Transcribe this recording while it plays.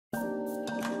Hello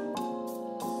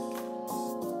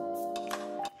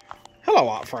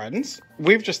art friends,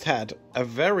 we've just had a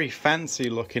very fancy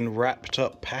looking wrapped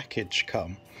up package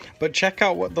come, but check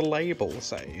out what the label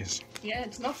says. Yeah,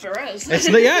 it's not for us.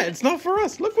 It's not for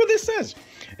us. Look what this says.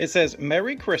 It says,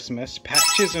 Merry Christmas,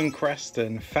 Patches and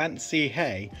Creston, fancy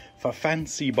hay for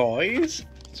fancy boys.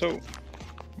 So,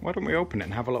 why don't we open it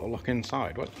and have a little look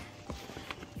inside? Let's,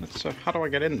 how do I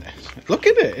get in this? Look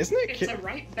at it, isn't it? It's a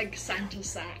right big Santa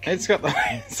sack. It's got the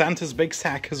Santa's big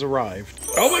sack has arrived.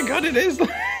 Oh my god, it is!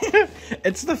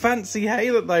 It's the fancy hay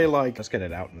that they like. Let's get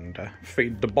it out and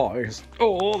feed the boys.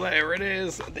 Oh, there it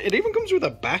is. It even comes with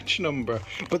a batch number.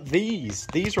 But these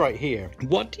right here,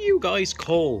 what do you guys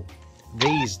call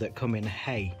these that come in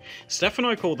hay? Steph and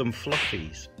I call them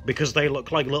fluffies because they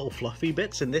look like little fluffy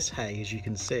bits in this hay, as you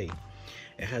can see.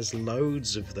 It has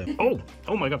loads of them.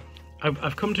 Oh my god.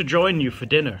 I've come to join you for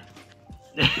dinner.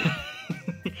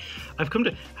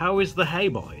 How is the hay,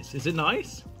 boys? Is it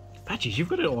nice? Patches, you've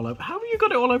got it all over. How have you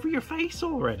got it all over your face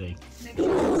already? Make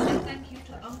sure to say thank you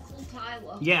to Uncle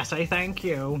Tyler. Yeah, say thank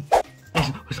you.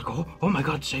 It's like, oh my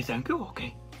god, say thank you.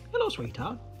 Okay. Hello,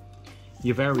 sweetheart.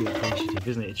 You're very appreciative,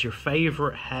 isn't it? It's your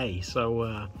favourite hay,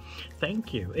 so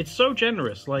thank you. It's so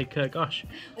generous, like, gosh.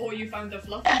 Oh, you found the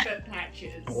fluffy bit,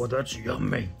 Patches. Oh, that's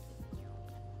yummy.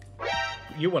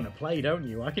 You want to play, don't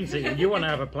you? I can see you want to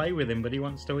have a play with him, but he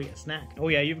wants to eat a snack. Oh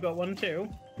yeah, you've got one too.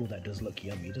 Oh, that does look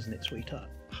yummy, doesn't it, sweetheart?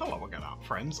 Hello again, art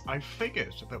friends. I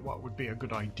figured that what would be a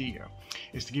good idea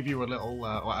is to give you a little,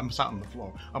 well, I'm sat on the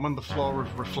floor. I'm on the floor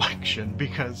of reflection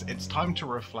because it's time to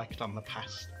reflect on the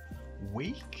past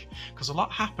week, because a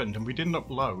lot happened and we didn't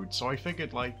upload, so I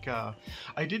figured, like,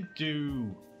 I did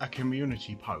do a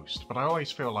community post, but I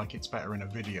always feel like it's better in a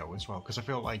video as well, because I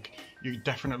feel like you're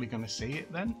definitely going to see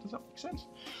it then. Does that make sense?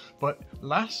 But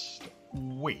last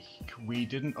week we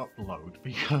didn't upload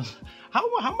because how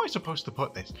am I supposed to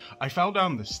put this? I fell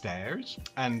down the stairs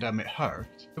and it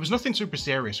hurt. It was nothing super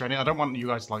serious or anything. I don't want you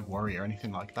guys to like worry or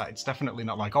anything like that. It's definitely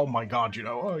not like, oh my god, you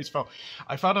know, oh, he's fell.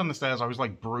 I fell down the stairs. I was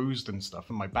like bruised and stuff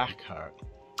and my back hurt.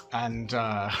 And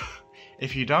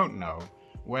if you don't know,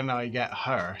 when I get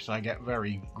hurt, I get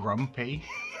very grumpy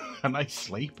and I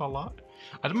sleep a lot.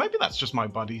 Maybe that's just my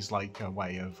body's like a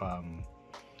way of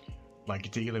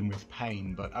like dealing with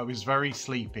pain, but I was very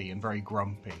sleepy and very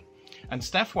grumpy. And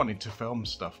Steph wanted to film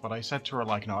stuff, but I said to her,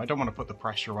 like, no, I don't want to put the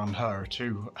pressure on her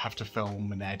to have to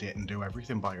film and edit and do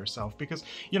everything by herself because,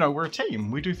 you know, we're a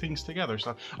team. We do things together.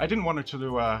 So I didn't want her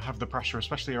to have the pressure,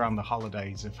 especially around the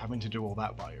holidays, of having to do all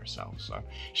that by herself. So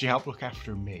she helped look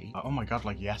after me. Oh my god,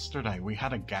 like yesterday, we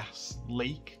had a gas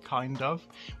leak, kind of.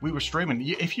 We were streaming.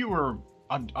 If you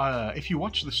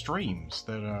watch the streams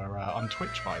that are on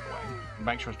Twitch, by the way,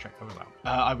 make sure to check those out.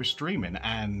 I was streaming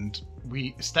and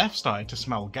Steph started to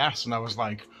smell gas and I was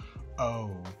like,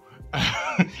 oh.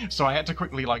 So I had to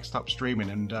quickly like stop streaming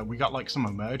and we got like some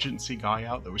emergency guy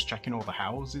out that was checking all the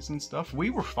houses and stuff. We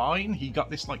were fine. He got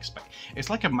this like it's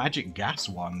like a magic gas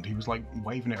wand. He was like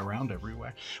waving it around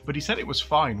everywhere, but he said it was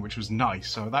fine, which was nice.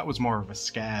 So that was more of a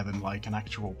scare than like an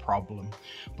actual problem.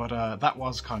 But that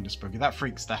was kind of spooky. That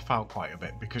freaked Steph out quite a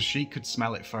bit because she could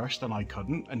smell it first and I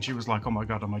couldn't, and she was like, oh my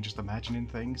god, am I just imagining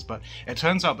things? But it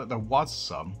turns out that there was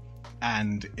some,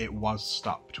 and it was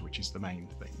stopped, which is the main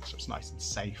thing, so it's nice and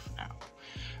safe now.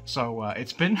 So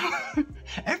it's been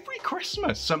every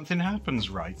Christmas something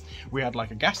happens, right? We had like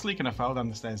a gas leak and I fell down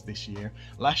the stairs this year.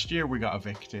 Last year we got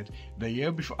evicted. The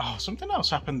year before, oh, something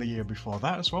else happened the year before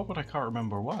that as well, but I can't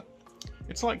remember what.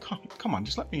 It's like, come on,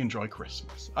 just let me enjoy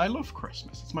Christmas. I love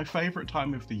Christmas. It's my favourite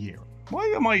time of the year. Why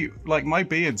am I, like, my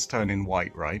beard's turning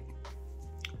white, right?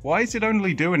 Why is it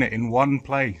only doing it in one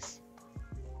place?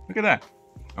 Look at that.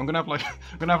 I'm gonna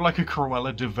have like a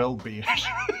Cruella de Vil beard.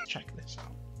 Check this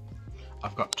out.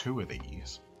 I've got two of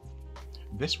these.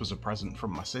 This was a present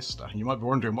from my sister. You might be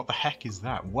wondering, what the heck is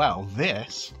that? Well,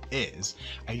 this is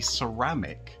a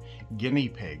ceramic guinea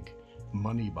pig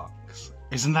money box.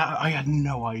 Isn't that, I had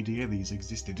no idea these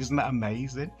existed. Isn't that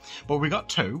amazing? But we got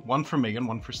two, one for me and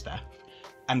one for Steph.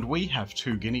 And we have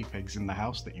two guinea pigs in the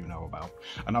house that you know about.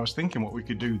 And I was thinking what we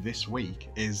could do this week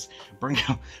is bring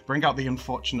out the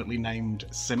unfortunately named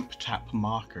Simp Tap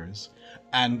markers.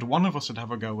 And one of us would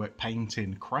have a go at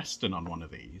painting Creston on one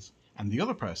of these. And the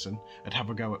other person would have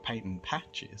a go at painting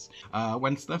Patches.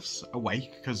 When Steph's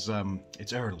awake, because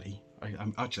it's early.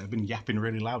 I've been yapping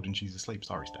really loud and she's asleep.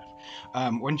 Sorry,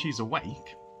 Steph. When she's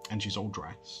awake and she's all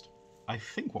dressed, I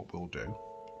think what we'll do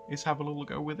is have a little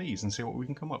go with these and see what we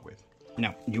can come up with.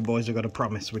 Now, you boys have got to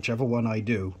promise, whichever one I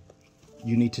do,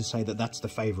 you need to say that that's the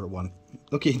favourite one.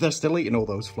 Look, they're still eating all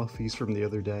those fluffies from the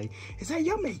other day. Is that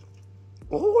yummy?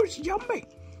 Oh, it's yummy.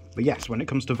 But yes, when it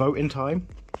comes to voting time,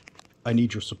 I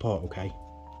need your support, okay?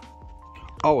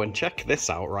 Oh, and check this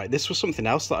out, right? This was something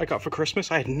else that I got for Christmas.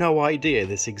 I had no idea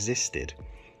this existed.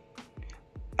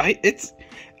 I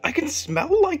can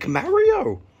smell like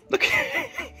Mario. Look,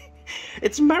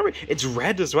 it's Mario. It's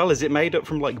red as well. Is it made up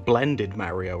from like blended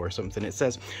Mario or something? It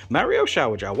says Mario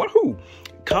shower gel. Wahoo!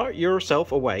 Cart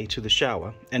yourself away to the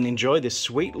shower and enjoy this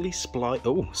sweetly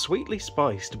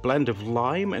spiced blend of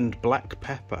lime and black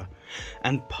pepper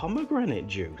and pomegranate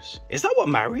juice. Is that what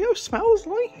Mario smells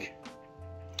like?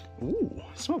 Ooh,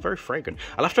 it smells very fragrant.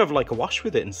 I'll have to have like a wash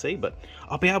with it and see, but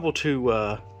I'll be able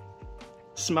to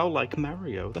smell like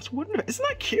Mario. That's wonderful. Isn't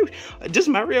that cute? Does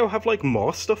Mario have like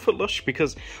more stuff at Lush?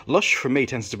 Because Lush for me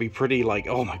tends to be pretty like,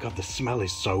 oh my god, the smell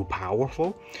is so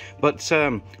powerful. But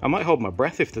I might hold my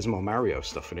breath if there's more Mario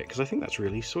stuff in it, because I think that's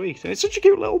really sweet. And it's such a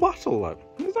cute little bottle though.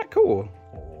 Isn't that cool?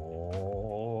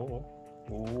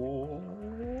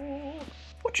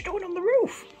 What you doing on the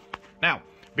roof? Now,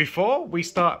 before we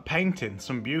start painting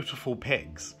some beautiful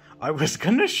pigs, I was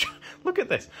gonna look at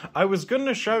this. I was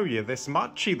gonna show you this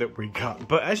mochi that we got,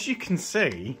 but as you can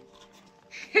see,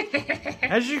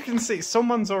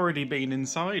 someone's already been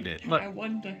inside it. Look. I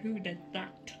wonder who did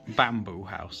that. Bamboo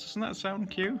house. Doesn't that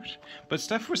sound cute? But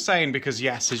Steph was saying, because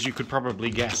yes, as you could probably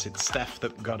guess, it's Steph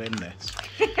that got in this.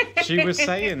 She was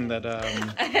saying that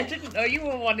I didn't know you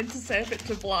were wanting to save it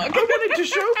to vlog. I wanted to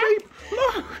show people.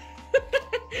 Look.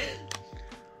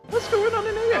 What's going on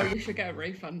in here? Oh, you should get a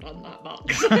refund on that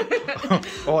box.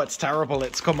 Oh, it's terrible.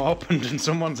 It's come opened and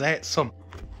someone's ate some.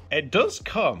 It does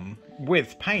come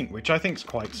with paint, which I think is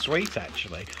quite sweet,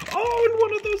 actually. Oh, and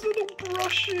one of those little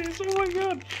brushes. Oh, my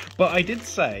God. But I did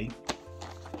say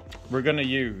we're going to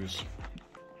use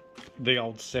the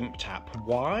old Simp Tap.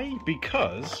 Why?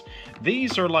 Because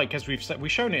these are like, as we've said,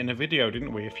 we've shown it in a video,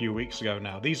 didn't we, a few weeks ago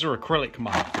now. These are acrylic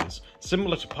markers,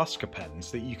 similar to Posca pens,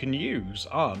 that you can use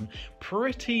on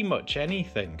pretty much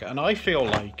anything. And I feel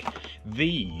like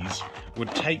these would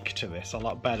take to this a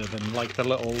lot better than like the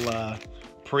little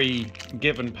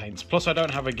pre-given paints. Plus I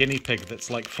don't have a guinea pig that's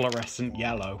like fluorescent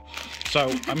yellow.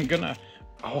 So I'm gonna...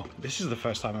 Oh, this is the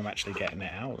first time I'm actually getting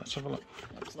it out. Let's have a look.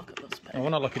 Let's look at this pig. I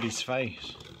want to look at his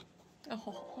face.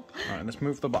 Oh. Alright, let's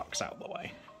move the box out of the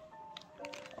way.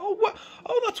 Oh, what?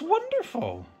 Oh, that's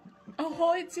wonderful.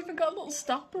 Oh, it's even got a little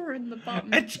stopper in the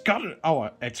bottom. It's got a... Oh,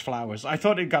 it's flowers. I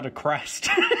thought it got a crest.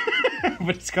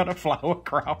 But it's got a flower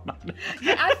crown on it.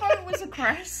 Yeah, I thought it was a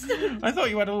crest. I thought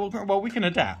you had a little... Well, we can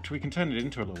adapt. We can turn it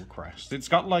into a little crest. It's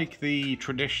got, like, the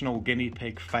traditional guinea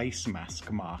pig face mask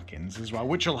markings as well,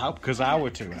 which will help, because our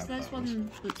two have there's those.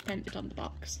 one that's painted on the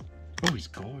box. Oh, he's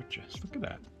gorgeous. Look at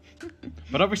that.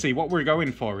 But obviously what we're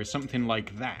going for is something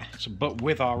like that, but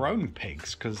with our own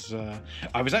pigs, because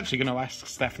I was actually going to ask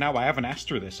Steph now. I haven't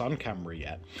asked her this on camera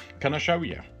yet. Can I show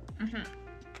you? Mm-hmm.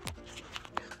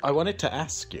 I wanted to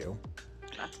ask you...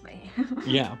 That's me.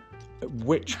 Yeah.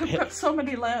 Which I've got so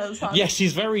many layers on. Yeah,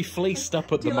 she's very fleeced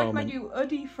up at the moment. Do you like my new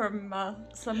hoodie from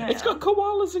Samir? It's got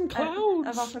koalas and clouds.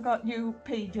 I've also got new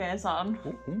PJs on.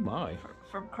 Oh my.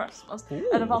 From Christmas. Ooh.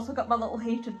 And I've also got my little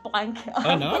heated blanket on.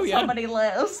 I know, yeah. So many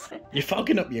layers. You're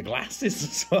fogging up your glasses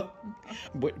as well.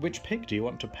 Which pig do you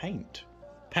want to paint?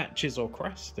 Patches or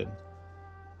Creston?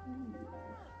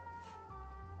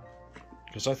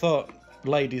 Because I thought,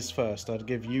 ladies first, I'd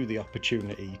give you the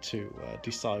opportunity to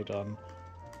decide on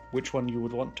which one you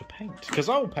would want to paint. Because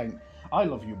I'll paint... I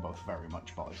love you both very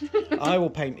much, boys. I will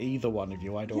paint either one of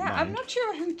you, I don't mind. Yeah, I'm not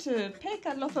sure who to pick.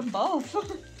 I love them both.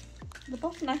 They're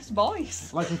both nice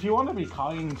boys. Like, if you want to be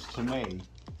kind to me,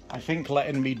 I think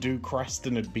letting me do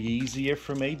Creston would be easier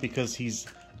for me, because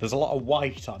there's a lot of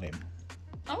white on him.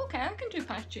 Oh, okay, I can do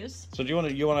patches. So do you want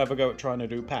to have a go at trying to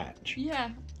do patch?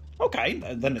 Yeah. Okay,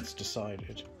 then it's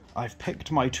decided. I've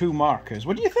picked my two markers.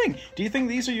 What do you think? Do you think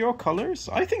these are your colours?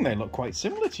 I think they look quite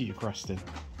similar to you, Creston.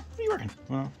 What do you reckon?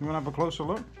 Well, you want to have a closer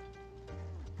look?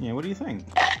 Yeah, what do you think?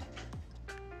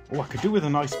 Oh, I could do with a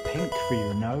nice pink for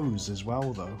your nose as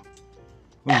well, though.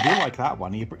 Well, you do like that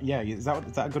one. Yeah, is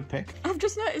that a good pick? I've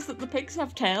just noticed that the pigs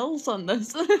have tails on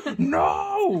this.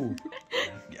 No!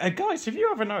 Guys, have you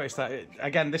ever noticed that?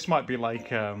 Again, this might be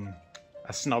like a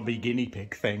snobby guinea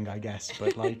pig thing, I guess,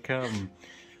 but like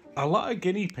a lot of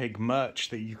guinea pig merch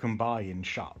that you can buy in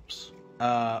shops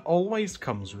always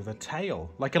comes with a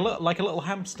tail, like a little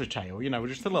hamster tail, you know,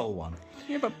 just a little one.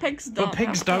 Yeah, but pigs don't. But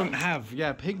pigs don't have.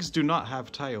 Yeah, pigs do not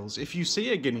have tails. If you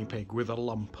see a guinea pig with a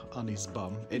lump on his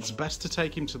bum, it's best to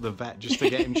take him to the vet just to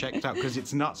get him checked out, because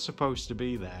it's not supposed to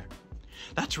be there.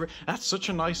 That's such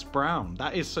a nice brown.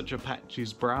 That is such a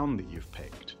Patches brown that you've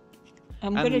picked.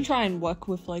 I'm going to try and work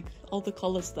with like all the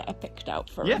colours that are picked out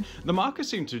for him. Yeah, the markers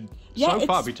seem to so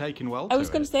far be taken well to it. I was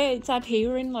going to say it's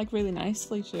adhering like really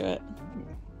nicely to it.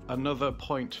 Another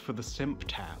point for the simp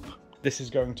tab. This is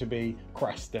going to be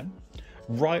Creston.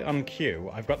 Right on cue,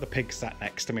 I've got the pig sat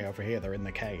next to me over here, they're in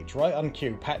the cage. Right on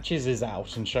cue, Patches is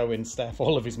out and showing Steph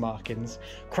all of his markings.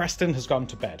 Creston has gone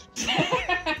to bed.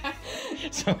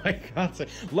 So I can't say.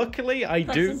 Luckily,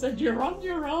 Creston said, "You're on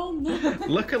your own."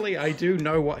 Luckily, I do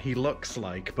know what he looks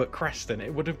like, but Creston,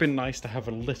 it would have been nice to have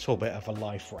a little bit of a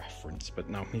life reference, but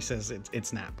no, he says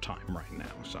it's nap time right now,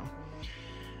 so.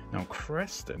 Now,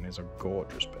 Creston is a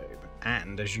gorgeous babe,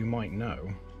 and as you might know,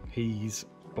 he's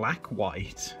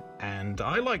black-white, and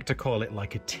I like to call it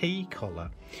like a tea colour.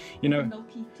 You know,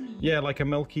 milky tea. Yeah, like a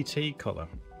milky tea colour.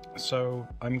 So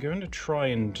I'm going to try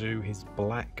and do his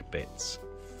black bits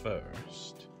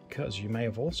first, because you may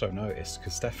have also noticed,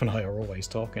 because Steph and I are always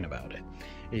talking about it,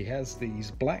 he has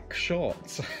these black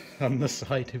shorts on the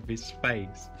side of his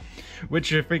face, which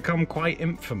have become quite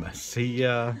infamous.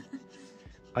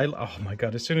 Oh my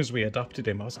god, as soon as we adopted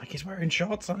him, I was like, he's wearing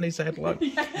shorts on his head, look.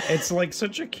 Yeah. It's like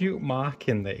such a cute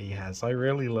marking that he has. I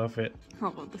really love it.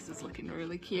 Oh, well, this is looking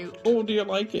really cute. Oh, do you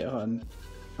like it, hon?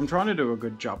 I'm trying to do a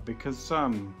good job because,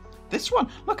 this one,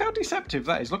 look how deceptive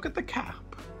that is. Look at the cap.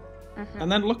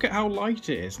 And then look at how light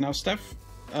it is. Now, Steph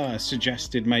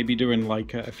suggested maybe doing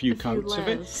like a few coats of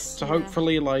it to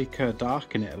hopefully like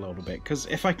darken it a little bit. Because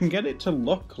if I can get it to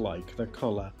look like the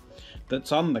colour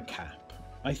that's on the cap,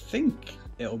 I think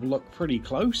it'll look pretty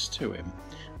close to him.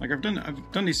 Like I've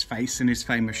done his face in his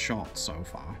famous shorts so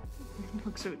far.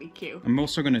 Looks really cute. I'm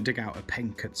also going to dig out a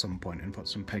pink at some point and put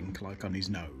some pink like on his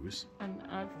nose. And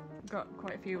I've got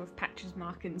quite a few of Patch's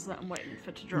markings that I'm waiting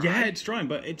for to dry. Yeah, it's drying,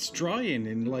 but it's drying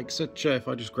in like such a, if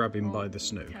I just grab him by the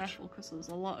snoot. Careful, because there's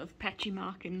a lot of patchy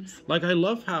markings. Like I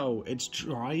love how it's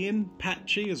drying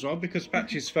patchy as well, because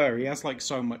Patchy's fur, he has like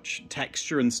so much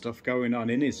texture and stuff going on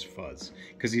in his fuzz,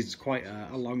 because he's quite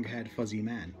a long-haired fuzzy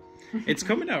man. It's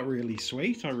coming out really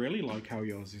sweet. I really like how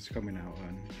yours is coming out.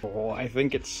 Oh, I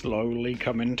think it's slowly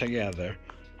coming together.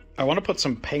 I want to put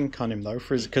some pink on him though,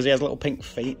 because he has little pink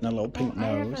feet and a little pink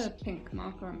nose. I have a pink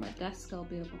marker on my desk I'll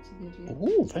be able to give you.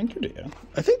 Oh, thank you, dear.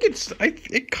 I think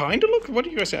it kind of looks, what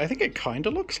do you guys say? I think it kind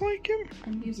of looks like him.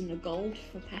 I'm using a gold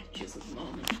for Patches at the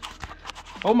moment.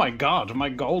 Oh my god, my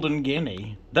golden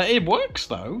guinea. It works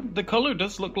though. The colour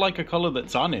does look like a colour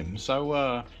that's on him.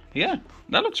 So, yeah,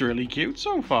 that looks really cute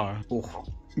so far. Oh,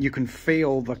 you can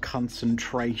feel the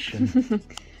concentration.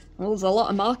 Well, there's a lot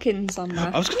of markings on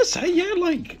there. I was going to say, yeah,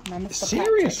 like,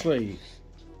 seriously.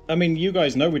 I mean, you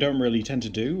guys know we don't really tend to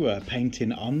do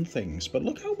painting on things, but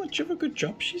look how much of a good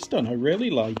job she's done. I really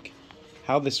like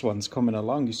how this one's coming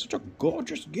along. He's such a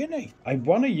gorgeous guinea. I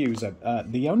want to use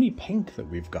the only pink that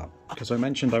we've got, because I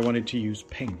mentioned I wanted to use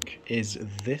pink, is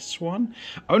this one.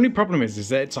 Only problem is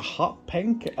that it's a hot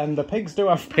pink, and the pigs do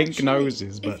have pink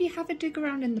noses. But if you have a dig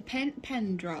around in the paint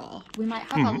pen drawer, we might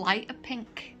have a lighter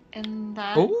pink in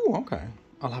there. Oh, okay.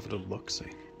 I'll have a look-see.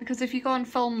 Because if you go and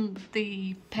film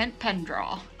the paint pen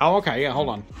drawer... Oh, okay, yeah, hold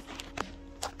on.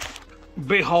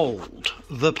 Behold,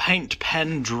 the paint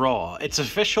pen drawer. It's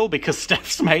official because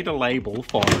Steph's made a label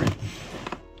for it.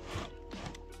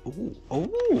 Ooh,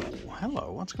 oh,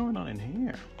 hello, what's going on in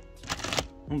here?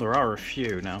 Well, there are a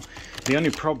few now. The only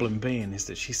problem being is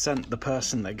that she sent the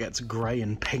person that gets grey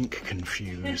and pink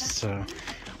confused, so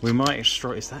we might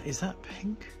destroy... Is that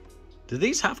pink? Do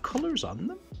these have colours on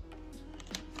them?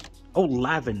 Oh,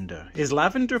 lavender. Is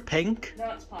lavender pink?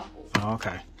 No, it's purple. Oh,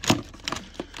 okay.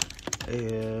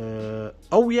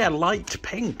 Oh yeah, light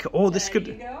pink. Oh, this could...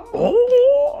 There you go.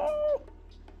 Oh!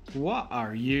 What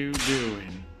are you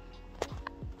doing?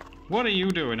 What are you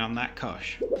doing on that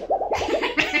cush?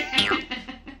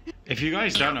 If you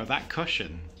guys don't know, that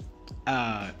cushion,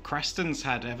 Creston's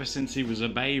had ever since he was a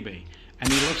baby.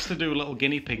 And he loves to do little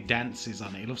guinea pig dances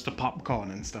on it. He loves to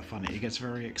popcorn and stuff on it. He gets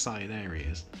very excited. There he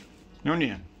is. Don't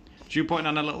you? You putting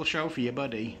on a little show for your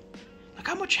buddy? Look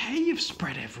how much hair you've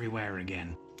spread everywhere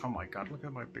again. Oh my god, look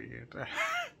at my beard.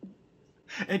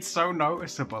 It's so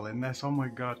noticeable in this, oh my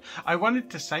god. I wanted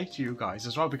to say to you guys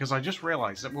as well, because I just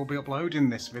realised that we'll be uploading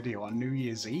this video on New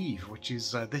Year's Eve, which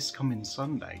is this coming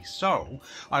Sunday. So,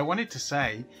 I wanted to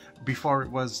say, before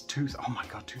it was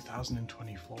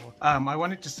 2024, I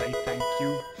wanted to say thank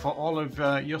you for all of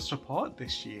your support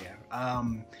this year.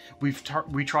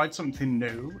 We tried something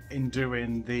new in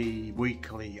doing the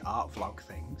weekly art vlog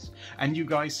things, and you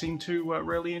guys seem to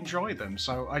really enjoy them.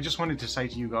 So I just wanted to say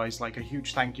to you guys, like, a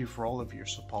huge thank you for all of you. your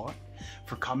support,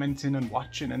 for commenting and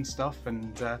watching and stuff,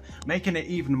 and making it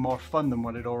even more fun than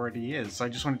what it already is. I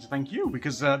just wanted to thank you,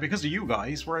 because of you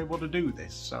guys, we're able to do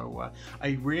this. So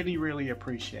I really, really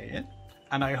appreciate it.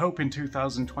 And I hope in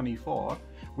 2024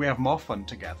 we have more fun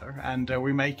together and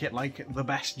we make it like the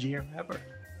best year ever.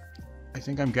 I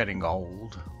think I'm getting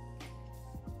old.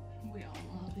 We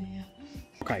all are, dear.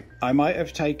 Okay, I might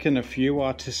have taken a few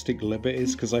artistic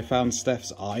liberties because I found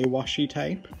Steph's eye washi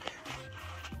tape.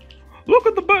 Look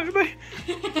at the baby!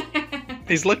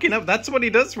 He's looking up. That's what he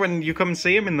does when you come and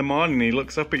see him in the morning. He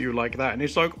looks up at you like that and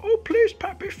he's like, oh please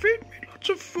Pappy, feed me lots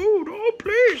of food, oh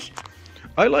please.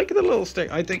 I like the little stick,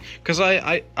 I think, because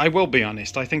I will be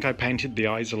honest, I think I painted the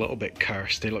eyes a little bit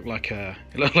cursed. They look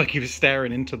like he was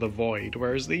staring into the void,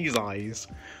 whereas these eyes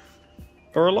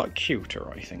are a lot cuter,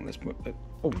 I think.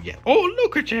 Oh yeah. Oh,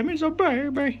 look at him, he's a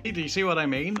baby. Do you see what I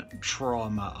mean?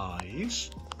 Trauma eyes.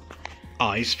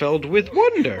 Eyes filled with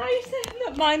wonder. Why are you saying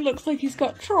that mine looks like he's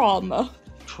got trauma?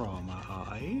 Trauma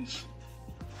eyes.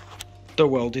 The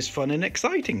world is fun and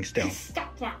exciting still.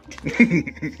 Stop that.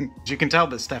 You can tell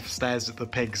that Steph stares at the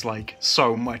pigs like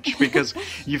so much because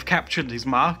you've captured his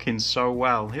markings so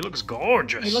well. He looks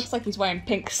gorgeous. He looks like he's wearing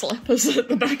pink slippers at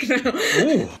the back now.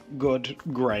 Ooh, good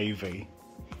gravy.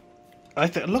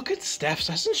 Look at Steph's.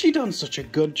 Hasn't she done such a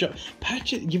good job?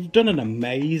 Patches, you've done an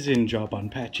amazing job on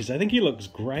Patches. I think he looks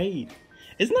great.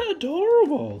 Isn't that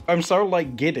adorable? I'm so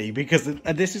like giddy because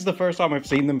this is the first time I've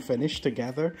seen them finish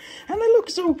together and they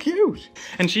look so cute.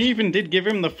 And she even did give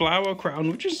him the flower crown,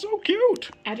 which is so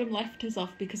cute. Adam left his off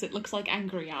because it looks like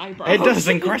angry eyebrows. It does,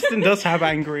 and Creston does have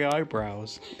angry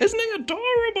eyebrows. Isn't he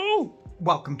adorable?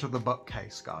 Welcome to the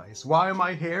bookcase, guys. Why am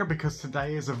I here? Because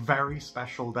today is a very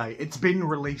special day. It's been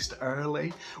released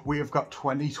early. We have got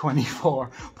 2024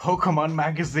 Pokemon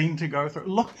magazine to go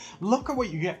through. Look at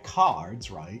what you get. Cards,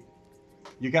 right?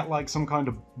 You get like some kind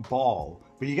of ball,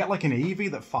 but you get like an Eevee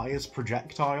that fires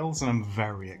projectiles, and I'm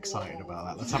very excited about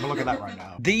that. Let's have a look at that right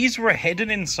now. These were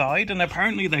hidden inside, and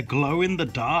apparently they're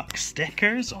glow-in-the-dark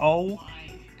stickers. Oh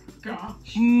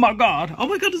Gosh. my god. Oh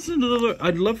my god, it's another... I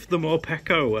love the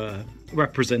Morpeko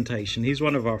representation. He's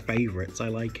one of our favourites. I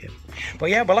like him.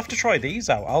 But yeah, we'll have to try these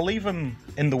out. I'll leave them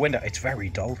in the window. It's very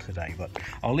dull today, but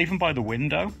I'll leave them by the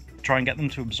window, try and get them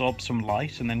to absorb some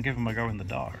light, and then give them a go in the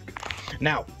dark.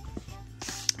 Now,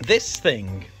 this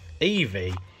thing,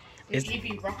 Eevee, is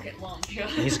Eevee rocket launcher.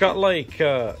 He's got like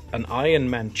an Iron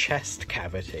Man chest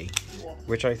cavity,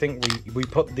 which I think we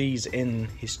put these in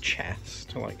his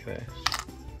chest like this.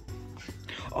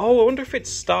 Oh, I wonder if it's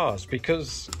stars,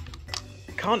 because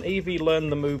can't Eevee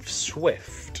learn the move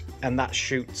Swift and that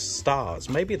shoots stars?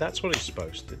 Maybe that's what he's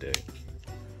supposed to do.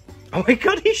 Oh my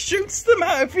god, he shoots them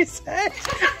out of his head!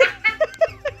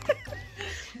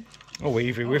 Oh,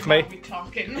 Eevee, we've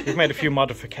made a few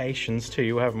modifications to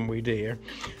you, haven't we, dear?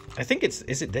 I think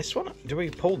is it this one? Do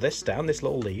we pull this down, this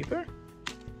little lever?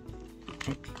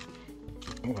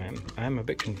 Oh, I'm a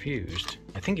bit confused.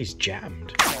 I think he's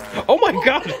jammed. Oh my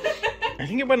god! I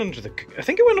think it went under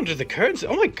the curtains.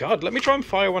 Oh my god, let me try and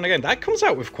fire one again. That comes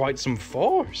out with quite some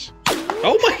force.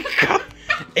 Oh my god!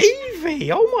 Eevee!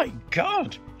 Oh my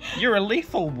god! You're a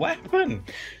lethal weapon.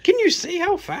 Can you see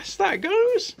how fast that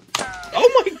goes?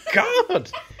 Oh my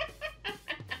god!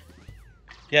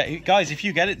 Yeah, guys, if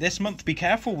you get it this month, be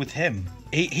careful with him.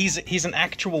 He's an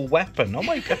actual weapon. Oh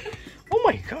my god. Oh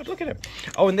my god, look at him.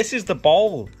 Oh, and this is the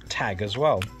ball tag as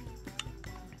well.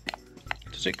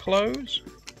 Does it close?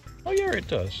 Oh yeah, it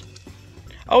does.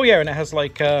 Oh yeah, and it has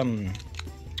like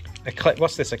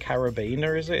what's this, a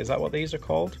carabiner, is it? Is that what these are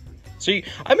called? So,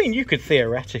 I mean, you could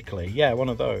theoretically, yeah, one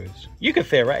of those. You could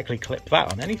theoretically clip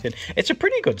that on anything. It's a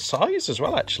pretty good size as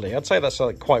well, actually. I'd say that's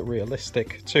like quite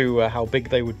realistic to how big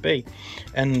they would be.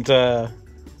 And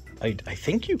I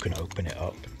think you can open it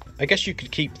up. I guess you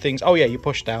could keep things... Oh, yeah, you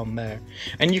push down there.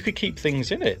 And you could keep things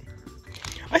in it.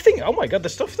 I think, oh my god, the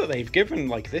stuff that they've given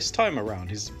like this time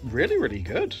around is really, really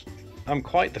good. I'm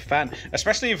quite the fan,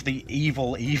 especially of the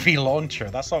evil Eevee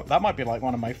launcher. That might be like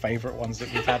one of my favourite ones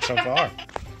that we've had so far.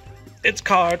 It's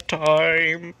card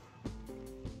time!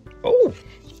 Oh!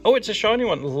 Oh, it's a shiny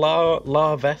one.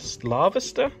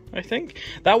 Larvesta, I think.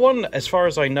 That one, as far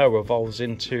as I know, evolves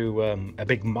into a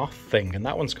big moth thing, and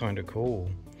that one's kind of cool.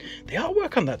 The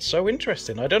artwork on that's so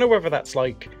interesting. I don't know whether that's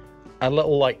like a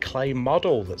little like clay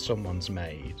model that someone's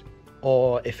made,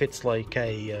 or if it's like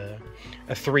a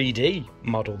 3D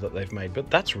model that they've made, but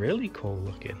that's really cool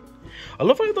looking. I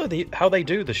love how they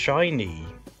do the shiny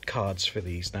cards for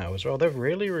these now as well. They're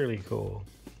really, really cool.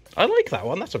 I like that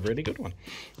one. That's a really good one.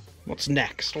 What's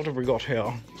next? What have we got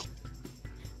here?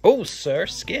 Oh, Sir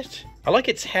Skit. I like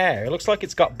its hair. It looks like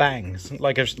it's got bangs,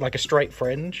 like a straight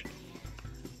fringe.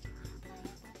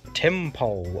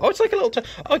 Timpole. Oh, it's like a little...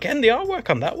 Oh, again, the artwork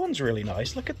on that one's really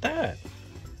nice. Look at that.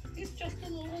 He's just a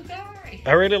little guy.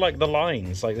 I really like the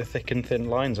lines, like the thick and thin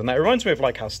lines. And that reminds me of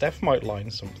like how Steph might line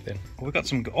something. Oh, we got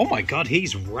some... Oh my god,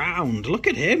 he's round. Look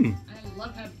at him. I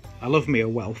love him. I love me a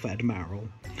well-fed Maril.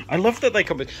 I love that they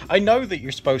come with... I know that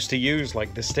you're supposed to use,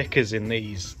 like, the stickers in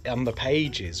these on the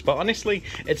pages, but honestly,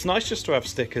 it's nice just to have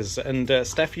stickers, and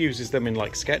Steph uses them in,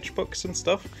 like, sketchbooks and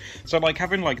stuff. So, like,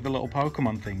 having, like, the little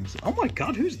Pokemon things... Oh my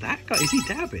god, who's that guy? Is he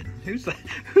dabbing? Who's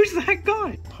that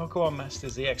guy? Pokemon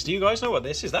Masters EX. Do you guys know what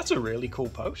this is? That's a really cool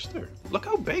poster. Look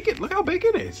how big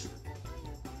it is.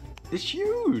 It's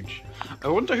huge. I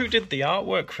wonder who did the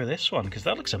artwork for this one, because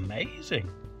that looks amazing.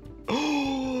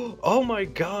 Oh my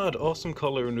god, awesome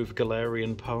colouring with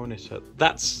Galarian Ponyta.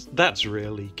 That's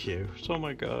really cute. Oh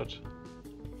my god.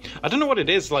 I don't know what it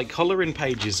is, like colouring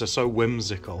pages are so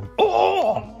whimsical.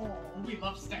 Oh! We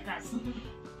love stickers.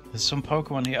 There's some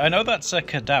Pokemon here. I know that's a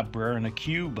Kadabra and a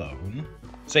Cubone.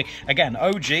 See, again,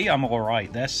 OG, I'm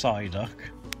alright. There's Psyduck.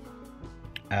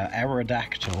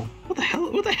 Aerodactyl.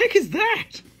 What the heck is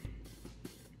that?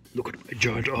 Look at my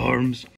giant arms.